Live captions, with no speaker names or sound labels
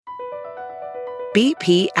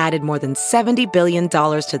BP added more than $70 billion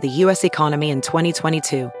to the U.S. economy in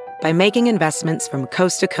 2022 by making investments from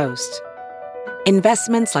coast to coast.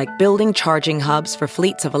 Investments like building charging hubs for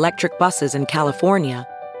fleets of electric buses in California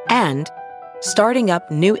and starting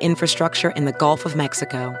up new infrastructure in the Gulf of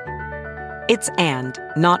Mexico. It's and,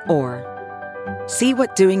 not or. See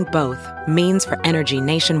what doing both means for energy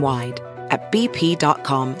nationwide at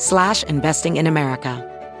bp.com/investing in America.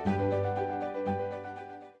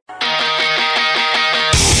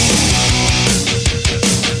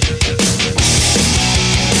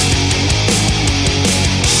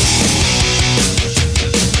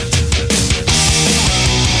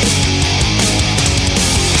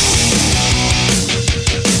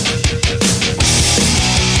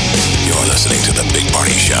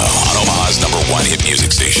 On Omaha's #1 hit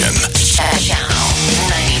music station. Channel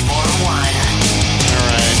 94.1. All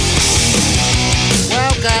right.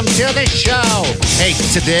 Welcome to the show. Hey,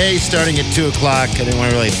 today, starting at 2 o'clock, I didn't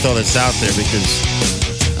want to really throw this out there because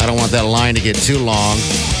I don't want that line to get too long.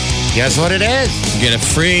 Guess what it is? Get a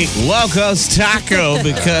free Locos Taco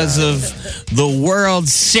because of the World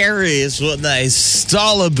Series when they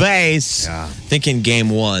stole a base. Yeah. I think in game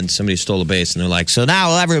 1, somebody stole a base, and they're like, so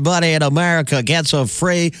now everybody in America gets a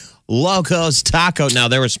free Locos Taco. Now,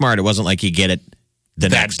 they were smart. It wasn't like you get it the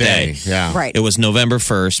next day. Yeah. Right. It was November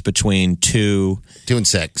 1st between 2 2 and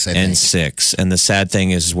 6, I and think. 6. And the sad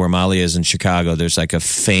thing is where Molly is in Chicago, there's like a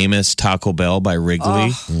famous Taco Bell by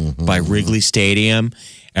Wrigley, by Wrigley Stadium.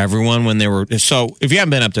 Everyone, when they were... So, if you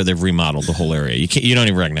haven't been up there, they've remodeled the whole area. You don't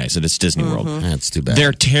even recognize it. It's Disney World. That's too bad.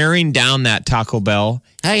 They're tearing down that Taco Bell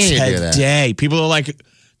How you do that? today. People are like,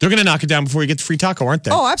 they're going to knock it down before you get the free taco, aren't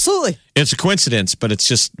they? Oh, absolutely. It's a coincidence, but it's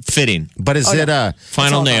just fitting. But is it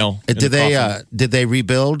Final nail. in did the coffin. they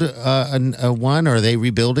rebuild one, or are they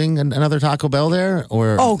rebuilding another Taco Bell there?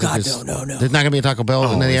 Or Oh, God, is- no. There's not going to be a Taco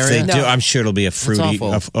Bell in the If area. they do, I'm sure it'll be a fruity.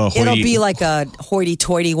 awful. It'll be like a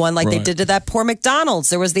hoity-toity one like they did to that poor McDonald's.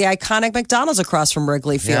 There was the iconic McDonald's across from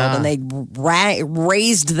Wrigley Field, Yeah. and they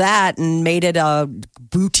raised that and made it a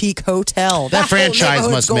boutique hotel. That whole franchise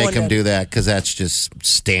neighborhood's must make going them in. do that because that's just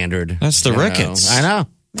standard. That's the You know? Ricketts. I know.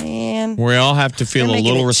 Man. We all have to feel They're a making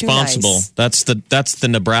little it too responsible. nice. That's the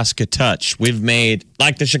Nebraska touch. We've made,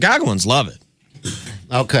 like the Chicagoans love it.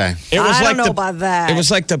 Okay. It was I like don't know about that. It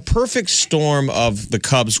was like the perfect storm of the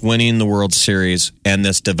Cubs winning the World Series, and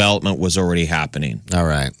this development was already happening. All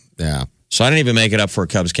right. Yeah. So I didn't even make it up for a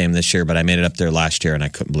Cubs game this year, but I made it up there last year, and I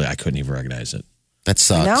couldn't even recognize it. That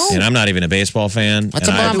sucks. No. And I'm not even a baseball fan. That's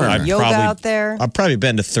and a bummer. I've Yoga probably, out there. I've probably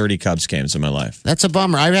been to 30 Cubs games in my life. That's a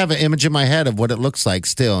bummer. I have an image in my head of what it looks like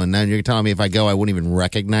still, and now you're telling me if I go, I wouldn't even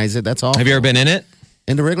recognize it. That's all. Have you ever been in it?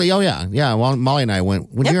 Into Wrigley? Oh, yeah. Yeah. Well, Molly and I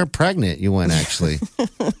went. When you were pregnant, you went, actually.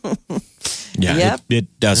 Yeah. Yep.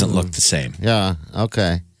 It doesn't look the same. Yeah.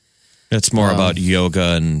 Okay. It's more about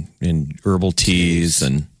yoga and herbal teas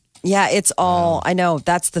and. Yeah, it's all, I know,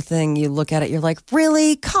 that's the thing. You look at it, you're like,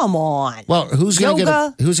 really? Come on. Well, who's gonna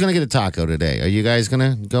Yoga. get a taco today? Are you guys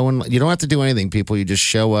gonna go and? You don't have to do anything, people. You just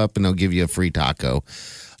show up and they'll give you a free taco.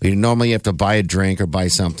 You normally have to buy a drink or buy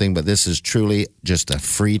something, but this is truly just a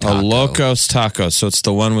free taco. A Locos Taco. So it's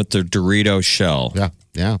the one with the Dorito shell. Yeah.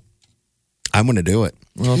 Yeah. I'm gonna do it.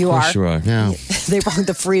 Well, of You course are? you are. Yeah. They rung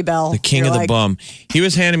the free bell. The king You're of the like, bum. He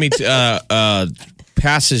was handing me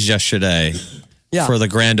passes yesterday Yeah. for the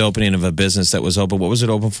grand opening of a business that was open. What was it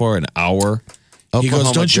open for? An hour? He goes,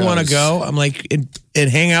 Oklahoma don't you want to Joe's. go? I'm like, and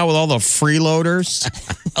hang out with all the freeloaders?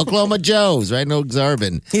 Oklahoma Joe's, right? No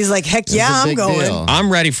Exarban. He's like, heck yeah, That's a I'm big going. deal.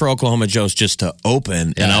 I'm ready for Oklahoma Joe's just to open,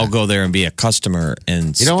 and Yeah. I'll go there and be a customer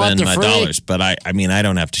and You don't want spend the my free? dollars. But I mean, I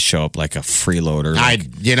don't have to show up like a freeloader. Like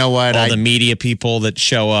You know what? all the media people that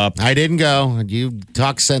show up. I didn't go. You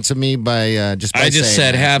talk sense of me by just. By I just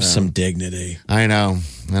saying said, that, have so. some dignity. I know,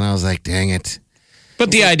 and I was like, dang it. But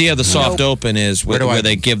the idea of the soft open is Where where, do I-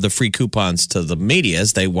 they give the free coupons to the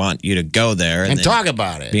medias. They want you to go there And then talk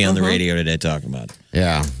about it. be on the radio today talking about it.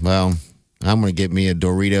 Yeah. Well, I'm going to get me a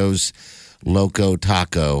Doritos Loco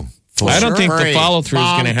Taco. For I don't think the free. follow through is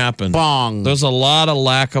Bong, going to happen. Bong. There's a lot of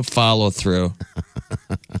lack of follow through.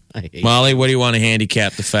 Molly, what do you want to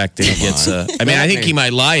handicap the fact that he gets I mean, I think he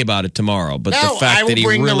might lie about it tomorrow, but No, the I fact will that he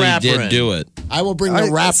bring the really rapper did in. do it. I will bring All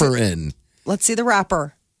the right, let's rapper see. in. Let's see the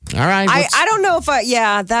rapper. All right. I don't know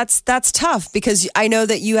if that's tough because I know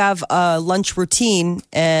that you have a lunch routine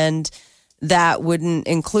and that wouldn't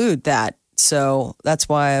include that. So that's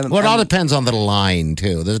why I'm. Well, it all depends on the line,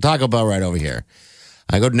 too. There's a Taco Bell right over here.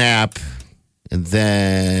 I go nap, and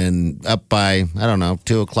then up by, I don't know,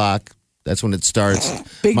 2 o'clock, That's when it starts.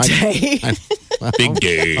 Big day. Big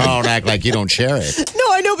day. Oh, don't act like you don't share it. No,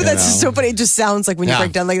 I know, but that's just so funny. It just sounds like when you Yeah.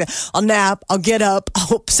 break down like that. I'll nap. I'll get up.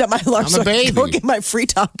 I'll set my alarm I'm so a I can baby. go get my free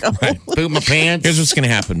taco. Poop my pants. Here's what's going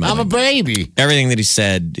to happen, I'm a Molly. baby. Everything that he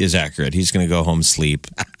said is accurate. He's going to go home, sleep,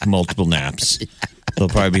 multiple naps. There'll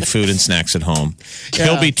probably be food and snacks at home.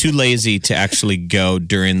 He'll be too lazy to actually go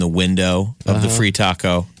during the window of the free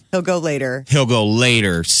taco. He'll go later. He'll go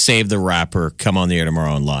later, save the wrapper, come on the air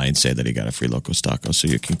tomorrow and lie and say that he got a free Locos Taco so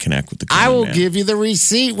you can connect with the I common will man. give you the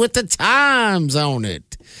receipt with the times on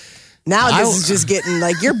it. Now I- this is just getting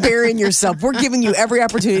like you're burying yourself. We're giving you every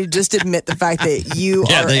opportunity to just admit the fact that you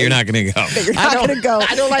Yeah, are that you're not going to go. that you're not don't- going to go.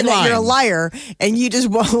 I don't like and that you're a lying. liar, and you just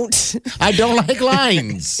won't. I don't like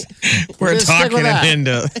lines. We're Just stick talking with him that.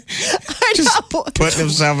 into I know. putting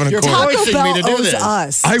himself in a You're corner. Taco forcing me Bell to do owes this.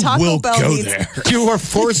 us. I Taco will Bell go needs- there. You are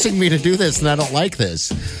forcing me to do this, and I don't like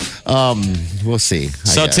this. We'll see. I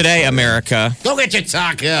So guess. today, America, Go get your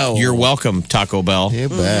taco. you're welcome, Taco Bell. You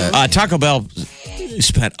bet. Taco Bell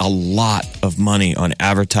spent a lot of money on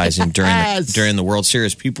advertising Yes. during the World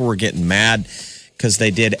Series. People were getting mad because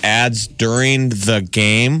they did ads during the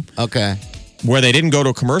game Okay. where they didn't go to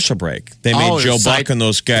a commercial break. They made Oh, Joe the Buck site- and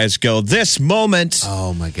those guys go, this moment,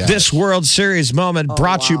 Oh my God. this World Series moment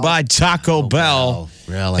brought you by Taco Bell.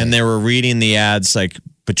 Really? And they were reading the ads like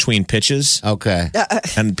between pitches, Okay.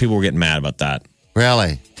 and people were getting mad about that.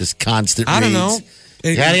 Really? Just constant. I don't reads. know.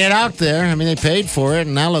 You gotta get out there. I mean, they paid for it,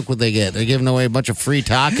 and now look what they get. They're giving away a bunch of free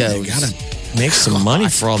tacos. Gotta make some money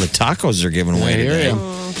for all the tacos they're giving away I hear today.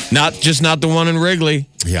 you. Not the one in Wrigley.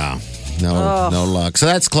 Yeah. No luck. So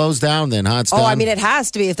that's closed down then, huh? It's Oh, done? I mean, it has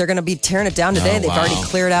to be if they're going to be tearing it down today. Oh, They've already wow.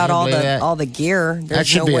 cleared out Can you believe that? all the gear. There's that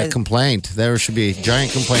should no be way. a complaint. There should be a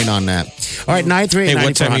giant complaint on that. All right, 938. Hey,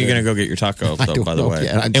 what time are you going to go get your taco, I though, don't by the know way?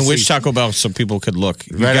 yet. I'm And which see- Taco Bell so people could look.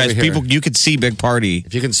 You Right guys, over here. people, you could see Big Party.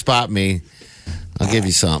 If you can spot me, I'll give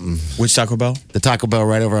you something. Which Taco Bell? The Taco Bell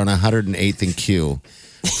right over on 108th and Q.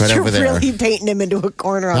 Right You're over there. really painting him into a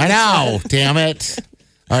corner. On I this know. one. Damn it.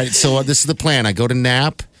 All right, so this is the plan. I go to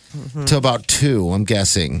nap to about 2, I'm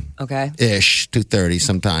guessing. Okay. Ish, 2:30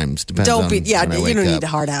 sometimes. Depends Don't on be. Yeah, when I you wake don't up. need to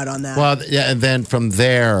hard out on that. Well, yeah, and then from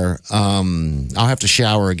there, I'll have to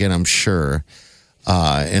shower again, I'm sure.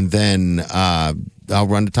 And then I'll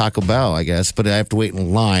run to Taco Bell, I guess. But I have to wait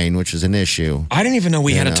in line, which is an issue. I didn't even know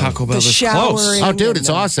we had a Taco Bell The this showering. close. Oh, dude, it's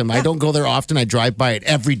and, awesome. I don't go there often. I drive by it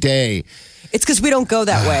every day. it's because we don't go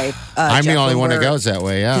that way. I'm the only one that goes that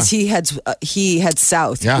way, yeah. Because he heads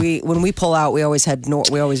south. Yeah. When we pull out, we always head north.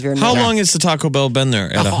 We always veer north. How long has the Taco Bell been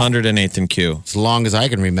there at 108th and Q? As long as I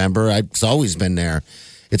can remember, it's always been there.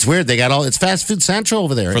 It's weird. They got it's fast food central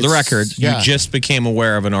over there. For the It's- record, yeah. you just became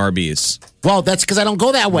aware of an Arby's Well, that's because I don't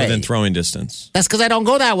go that way. within throwing distance. That's because I don't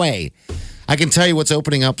go that way. I can tell you what's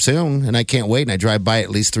opening up soon, and I can't wait. And I drive by at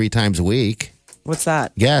least 3 times a week. What's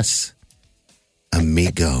that? Yes.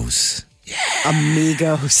 Amigos.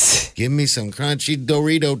 Amigos. Give me some crunchy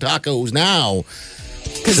Dorito tacos now.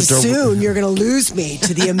 Because soon you're going to lose me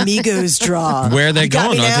to the Amigos draw. Where are they You got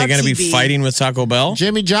going? me Aren't now, they going to be TB. fighting with Taco Bell?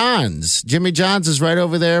 Jimmy John's. Jimmy John's is right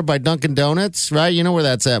over there by Dunkin' Donuts, right? You know where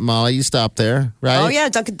that's at, Molly. You stop there, right? Oh, yeah,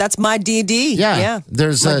 Duncan. That's my DD. Yeah.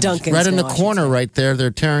 There's My a Dunkin's right in the now, I should corner say. right there.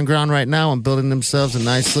 They're tearing ground right now and building themselves a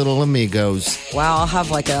nice little Amigos. Wow, I'll have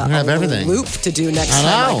like a have little everything. loop to do next I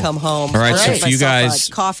time know. I come home. All right, so Get if you myself a guys-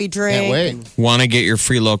 coffee drink. Can't wait. and- Want to get your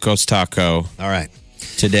free Locos Taco All right.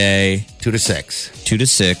 today, 2 to 6. 2 to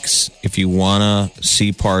 6. If you want to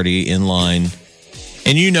see Party in line,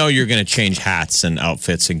 and you know you're going to change hats and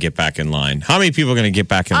outfits and get back in line. How many people are going to get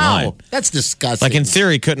back in line? Oh, that's disgusting. Like in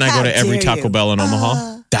theory, couldn't I How go to every dare Taco you. Bell in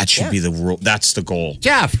Omaha? That should be the rule. That's the goal.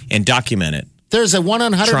 Jeff, And document it. there's a 1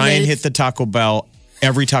 on 108th. Try and hit the Taco Bell,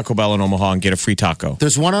 every Taco Bell in Omaha, and get a free taco.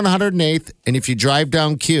 There's one on 108th, and if you drive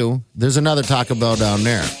down Q, there's another Taco Bell down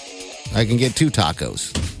there. I can get 2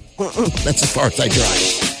 tacos. That's as far as I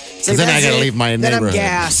drive. So then I that's got to it. leave my Then I'm neighborhood.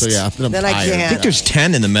 gassed. So yeah, then I'm Then I tired. can't. I think there's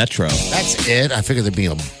 10 in the metro. That's it. I figured there'd be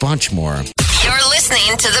a bunch more. You're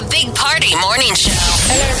listening to the Big Party Morning Show.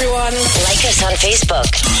 Hello, everyone. Like us on Facebook.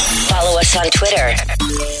 Follow us on Twitter.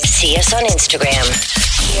 See us on Instagram.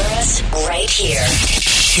 Hear us right here.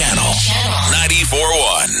 Channel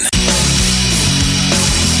 94.1.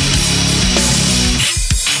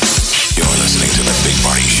 You're listening to the Big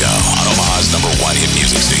Party Show on Omaha's #1 hit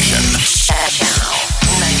music station. Channel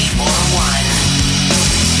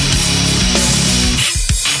 94.1.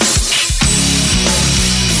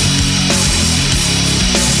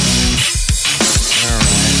 All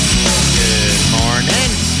right. Good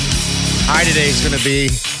morning. High today is going to be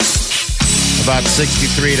about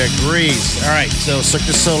 63 degrees. All right, so Cirque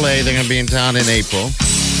du Soleil, they're going to be in town in April.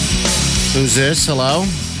 Who's this? Hello?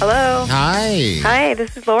 Hello. Hi. Hi,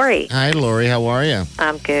 this is Lori. Hi, Lori. How are you?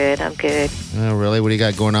 I'm good. Oh, really? What do you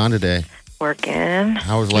got going on today? Working.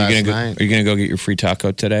 How was Are last you night? going to go get your free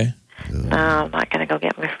taco today? No, I'm not going to go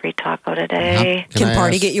get my free taco today. Can I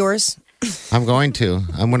Party ask? get yours? I'm going to.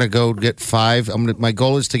 I'm going to go get 5. My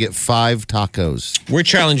goal is to get 5 tacos. We're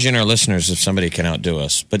challenging our listeners if somebody can outdo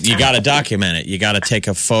us, but you got to document it. You got to take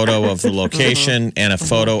a photo of the location and a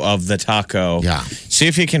photo of the taco. Yeah. See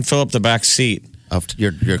if you can fill up the back seat Of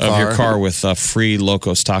your car? of your car with free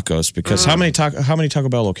Locos Tacos. Because how many Taco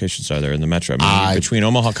Bell locations are there in the metro? I mean, between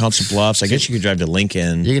Omaha, Council Bluffs, I guess you could drive to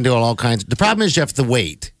Lincoln. You can do all kinds. The problem is you have to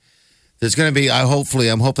wait. There's going to be,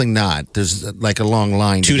 I'm hoping not. There's like a long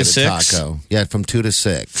line 2 to to get a 6? taco. Yeah, from 2 to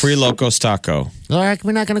 6. Free Locos Taco. All right,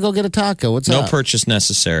 we're not going to go get a taco. What's No up? purchase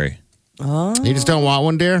necessary. You just don't want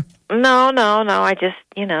one, dear? No. I just,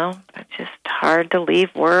 it's just hard to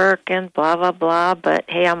leave work and blah, blah, blah. But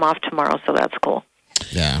hey, I'm off tomorrow, so that's cool.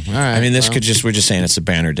 Yeah. All right. I mean, well, we're just saying it's a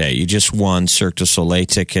banner day. You just won Cirque du Soleil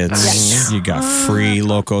tickets. Yes. You got free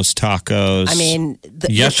Locos Tacos. I mean,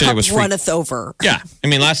 Yesterday the cup was free. runneth over. Yeah. I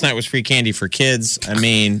mean, last night was free candy for kids. I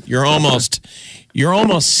mean, you're almost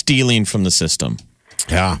stealing from the system.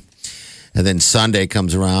 Yeah. And then Sunday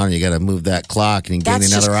comes around and you got to move that clock and you gain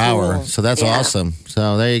That's another just hour. cool. So that's Yeah. awesome.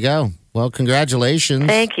 So there you go. Well, congratulations.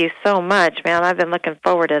 Thank you so much, man. I've been looking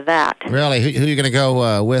forward to that. Really? Who are you going to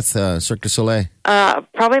go with, Cirque du Soleil?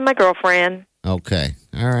 Probably my girlfriend. Okay.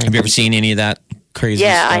 All right. Have you ever seen any of that crazy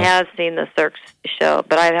Yeah, stuff? I have seen the Cirque show,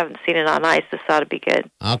 but I haven't seen it on ice. This ought to be good.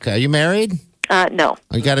 Okay. Are you married? No.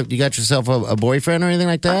 You got yourself a boyfriend or anything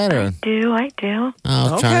like that? Or? I do.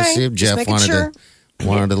 I was trying to see if Just Jeff making wanted sure.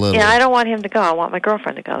 wanted a little. Yeah, I don't want him to go. I want my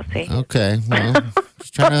girlfriend to go, see? Okay. Well,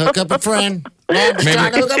 just trying to hook up a friend. Trying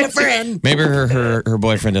to hook up a friend. Maybe her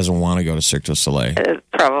boyfriend doesn't want to go to Cirque du Soleil.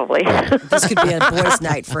 Probably. This could be a boys'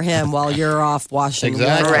 night for him while you're off washing.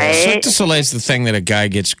 Exactly. laundry. Cirque Right? du Soleil is the thing that a guy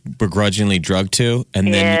gets begrudgingly drugged to, and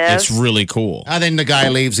then Yes. it's really cool. And then the guy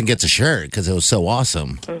leaves and gets a shirt because it was so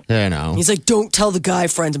awesome. You know. He's like, don't tell the guy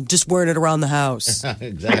friends. I'm just wearing it around the house.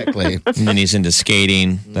 Exactly. And then he's into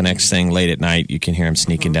skating. The next thing, late at night, you can hear him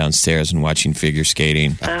sneaking downstairs and watching figure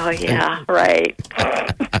skating. Oh, yeah, right.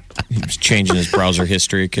 He's changing his browser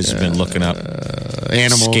history because he's been looking up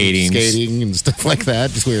Animal skating and stuff like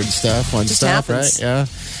that. Just weird stuff, fun Just stuff, happens. right? Yeah.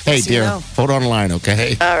 Hey, So you dear, know. hold on the line,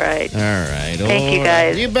 okay? All right. All right. Thank you, All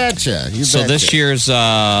guys. right. You betcha. You So betcha. this year's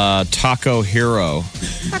Taco Hero,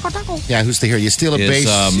 Yeah, who's the hero? You steal a is,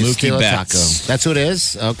 base, you Mookie steal a Betts. taco. That's who it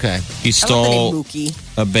is? Okay. he I love the name stole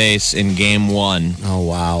Mookie. a base in Game 1 Oh,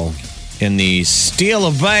 wow. in the steal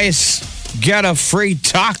a base, get a free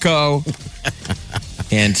taco.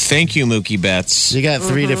 And thank you, Mookie Betts. You got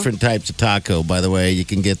 3 different types of taco, by the way. You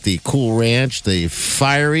can get the Cool Ranch, the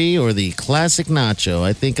Fiery, or the Classic Nacho.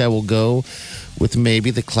 I think I will go with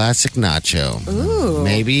maybe the Classic Nacho. Ooh.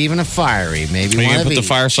 Maybe even a Fiery. Maybe Are you one going of to put the each.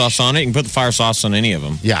 fire sauce on it? You can put the fire sauce on any of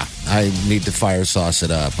them. Yeah, I need to fire sauce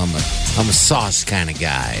it up. I'm a sauce kind of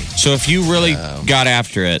guy. So if you really got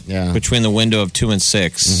after it Yeah. between the window of 2 and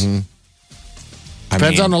 6,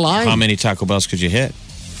 Depends on the line. How many Taco Bells could you hit?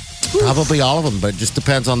 Probably all of them, but it just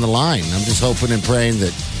depends on the line. I'm just hoping and praying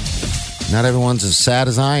that not everyone's as sad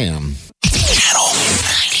as I am. Channel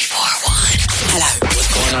 94.1.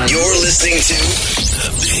 Hello. You're listening to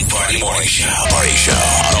the Big Party Morning Show. Party Show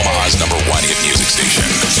on Omaha's #1 hit music station.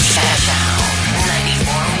 Channel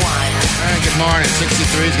 94.1. All right, good morning.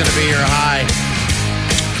 63 is going to be your high.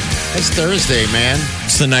 It's Thursday, man.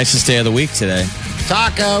 It's the nicest day of the week today.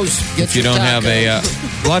 Tacos. Get If you your don't have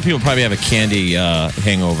tacos. a lot of people probably have a candy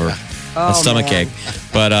hangover, a stomach man. ache.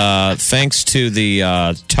 But thanks to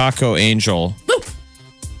the Taco Angel,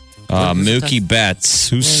 Mookie Betts,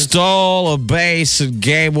 who stole a base in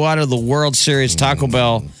Game 1 of the World Series Taco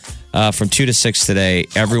Bell from 2 to 6 today,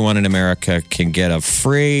 everyone in America can get a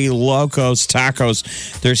free Locos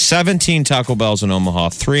Tacos. There's 17 Taco Bells in Omaha,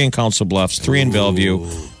 3 in Council Bluffs, 3 in Bellevue,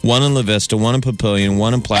 1 in La Vista, 1 in Papillion,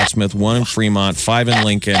 1 in Plattsmouth, 1 in Fremont, 5 in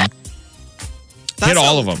Lincoln. Hit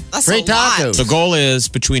all of them. That's Free a lot. tacos. The goal is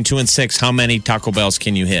between 2 and 6, how many Taco Bells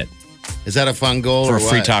can you hit Is that a fun goal for or a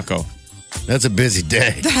free what? taco? That's a busy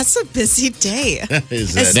day. That's a busy day.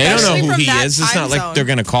 Is It's- it? They don't know Especially who from he that is. It's time not like zone. they're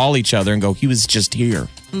going to call each other and go, he was just here.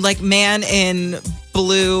 Like man in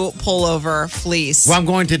blue pullover fleece. Well, I'm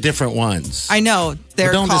going to different ones. I know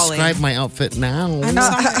they're Don't calling. describe my outfit now. I'm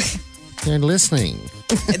sorry. They're listening.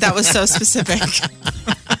 That was so specific.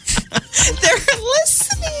 They're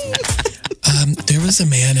listening. There was a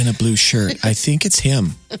man in a blue shirt. I think it's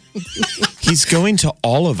him. He's going to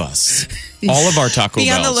all of us. All of our Taco Bells.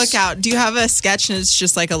 Be on the lookout. Do you have a sketch and it's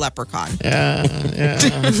just like a leprechaun? Yeah.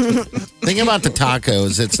 Thing about the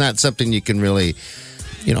tacos, it's not something you can really,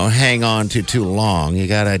 hang on to too long. You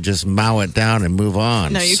got to just mow it down and move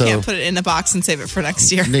on. No, you can't put it in a box and save it for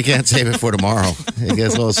next year. You can't save it for tomorrow. It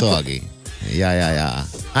gets a little soggy. Yeah.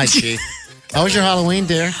 Hi, Chief. How was your Halloween,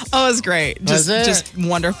 dear? Oh, it was great. Just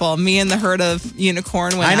wonderful. Me and the herd of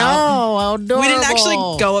unicorn went out. I know. How adorable. We didn't actually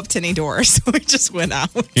go up to any doors. We just went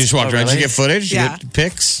out. You just walked around. Did you get footage? Yeah. You get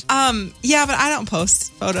pics? Yeah, but I don't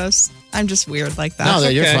post photos. I'm just weird like that. No,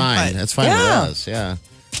 you're okay. fine. That's fine with us. Yeah.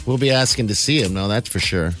 We'll be asking to see him. No, that's for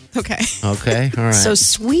sure. Okay. Okay. All right. So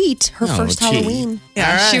sweet. Her first gee. Halloween. Yeah,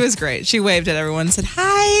 All right. she was great. She waved at everyone and said,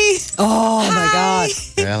 hi. Oh, my God.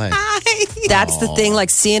 Really? Hi. That's the thing, like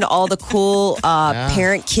seeing all the cool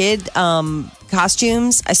parent-kid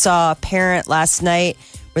costumes. I saw a parent last night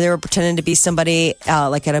where they were pretending to be somebody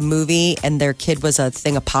like at a movie, and their kid was a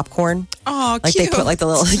thing of popcorn. Oh, Like cute. they put like the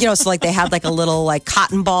little, so like they had like a little like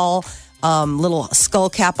cotton ball, little skull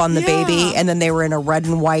cap on the baby, and then they were in a red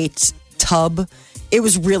and white tub. It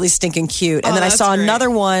was really stinking cute. And then I that's saw great. another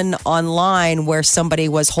one online where somebody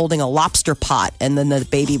was holding a lobster pot, and then the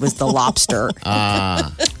baby was the lobster.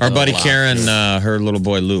 Our buddy Karen, her little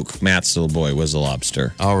boy Luke, Matt's little boy, was a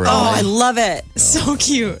lobster. All right. Oh, I love it. So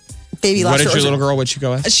cute. Baby What lobster. did your little girl, what'd she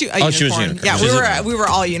go as? She was unicorn. Yeah, She's we were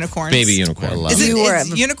all unicorns. baby unicorn. I love Is it. it You were-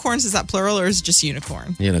 is unicorns? Is that plural or is it just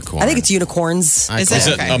unicorn? Unicorn. I think it's unicorns. I Is call it? Is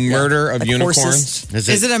it Okay. a murder of Like unicorns? horses.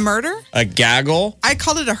 Is it a murder? A gaggle? I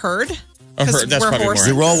called it a herd. A 'Cause herd, that's we're probably more. horses.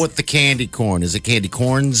 You roll with the candy corn. Is it candy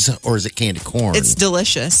corns or is it candy corn? It's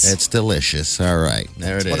delicious. It's delicious. All right.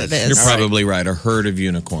 There it is. what it is. You're All right. probably right. A herd of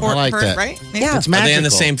unicorns. I like herd, that. right? Yeah. It's Are magical. they in the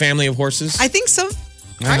same family of horses? I think so.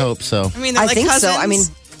 I hope so. I mean, they're I like think cousins. so. I mean,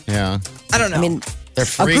 Yeah. I don't know. I mean, They're a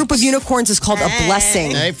freaks. group of unicorns is called a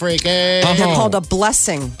blessing. Hey, freaky. They're called a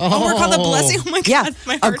blessing. oh, we're called a blessing. Oh my Yeah, god,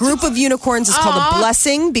 my a heart group just- of unicorns is called a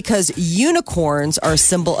blessing because unicorns are a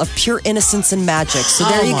symbol of pure innocence and magic. So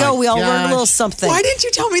there Oh you my go. We all learned a little gosh. something. Why didn't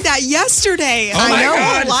you tell me that yesterday? Oh my know.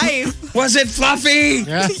 God. Life. Was it fluffy?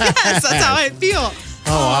 Yes, that's how I feel.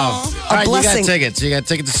 Oh, wow. All right, blessing. you got tickets. You got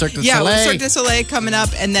tickets to Cirque du Yeah, Soleil. with Cirque du Soleil coming up,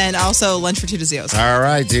 and then also lunch for two to Zios. All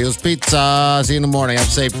right, Zio's Pizza. See you in the morning. Have a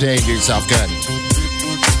safe day. Do yourself good.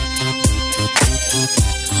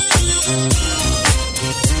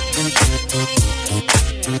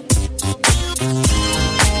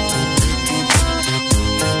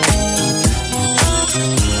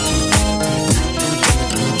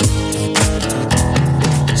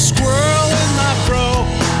 Squirrel in my fro.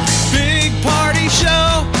 Big party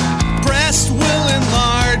show. Breast will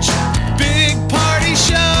enlarge. Big party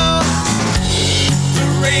show. The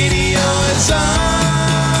radio is on.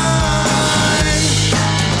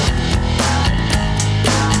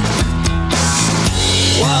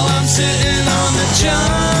 While I'm sitting on the john.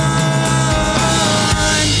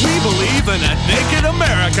 We believe in a naked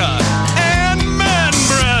America and man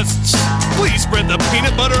breasts. Please spread the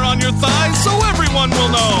peanut butter on your thighs so everyone will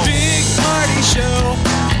know. Big party show.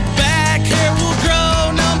 Back hair will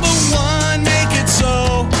grow. Number one, make it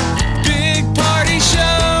so. Big party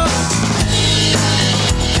show.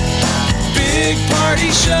 Big party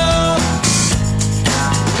show.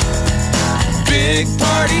 Big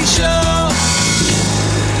party show.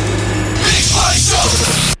 Big Party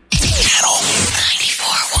Show.